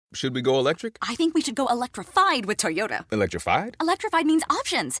should we go electric? I think we should go electrified with Toyota. Electrified? Electrified means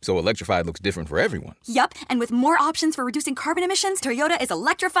options. So electrified looks different for everyone. Yup, and with more options for reducing carbon emissions, Toyota is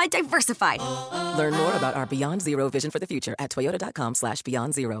electrified diversified. Learn more about our Beyond Zero vision for the future at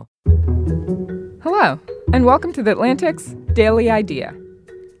toyota.com/Beyond Zero. Hello, and welcome to The Atlantic's Daily Idea.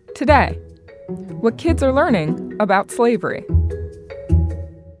 Today, what kids are learning about slavery.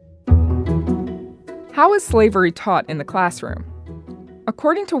 How is slavery taught in the classroom?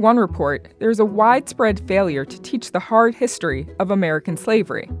 According to one report, there is a widespread failure to teach the hard history of American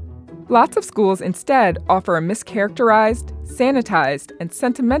slavery. Lots of schools instead offer a mischaracterized, sanitized, and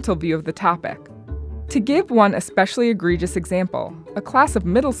sentimental view of the topic. To give one especially egregious example, a class of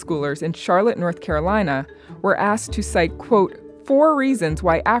middle schoolers in Charlotte, North Carolina, were asked to cite, quote, 4 reasons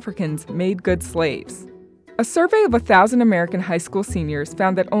why Africans made good slaves. A survey of 1,000 American high school seniors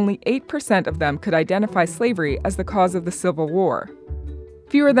found that only 8% of them could identify slavery as the cause of the Civil War.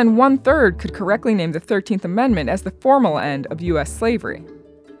 Fewer than 1/3 could correctly name the 13th Amendment as the formal end of U.S. slavery.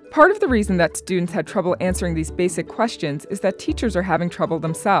 Part of the reason that students had trouble answering these basic questions is that teachers are having trouble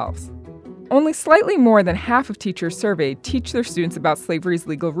themselves. Only slightly more than half of teachers surveyed teach their students about slavery's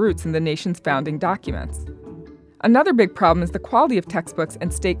legal roots in the nation's founding documents. Another big problem is the quality of textbooks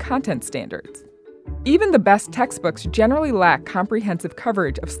and state content standards. Even the best textbooks generally lack comprehensive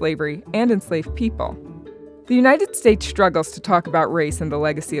coverage of slavery and enslaved people. The United States struggles to talk about race and the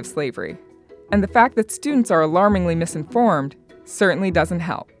legacy of slavery, and the fact that students are alarmingly misinformed certainly doesn't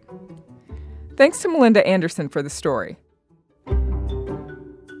help. Thanks to Melinda Anderson for the story.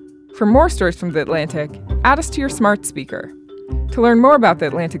 For more stories from The Atlantic, add us to your smart speaker. To learn more about The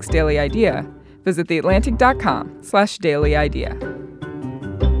Atlantic's Daily Idea, visit theatlantic.com/dailyidea.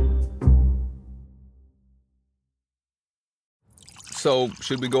 So,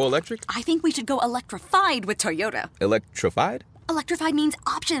 should we go electric? I think we should go electrified with Toyota. Electrified? Electrified means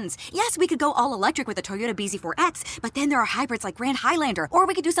options. Yes, we could go all electric with a Toyota BZ4X, but then there are hybrids like Grand Highlander, or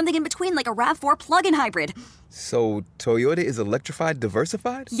we could do something in between like a RAV4 plug-in hybrid. So, Toyota is electrified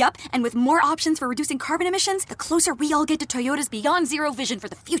diversified? Yup, and with more options for reducing carbon emissions, the closer we all get to Toyota's Beyond Zero vision for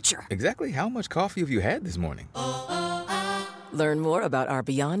the future. Exactly how much coffee have you had this morning? Learn more about our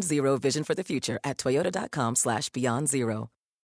Beyond Zero vision for the future at toyota.com/Beyond Zero.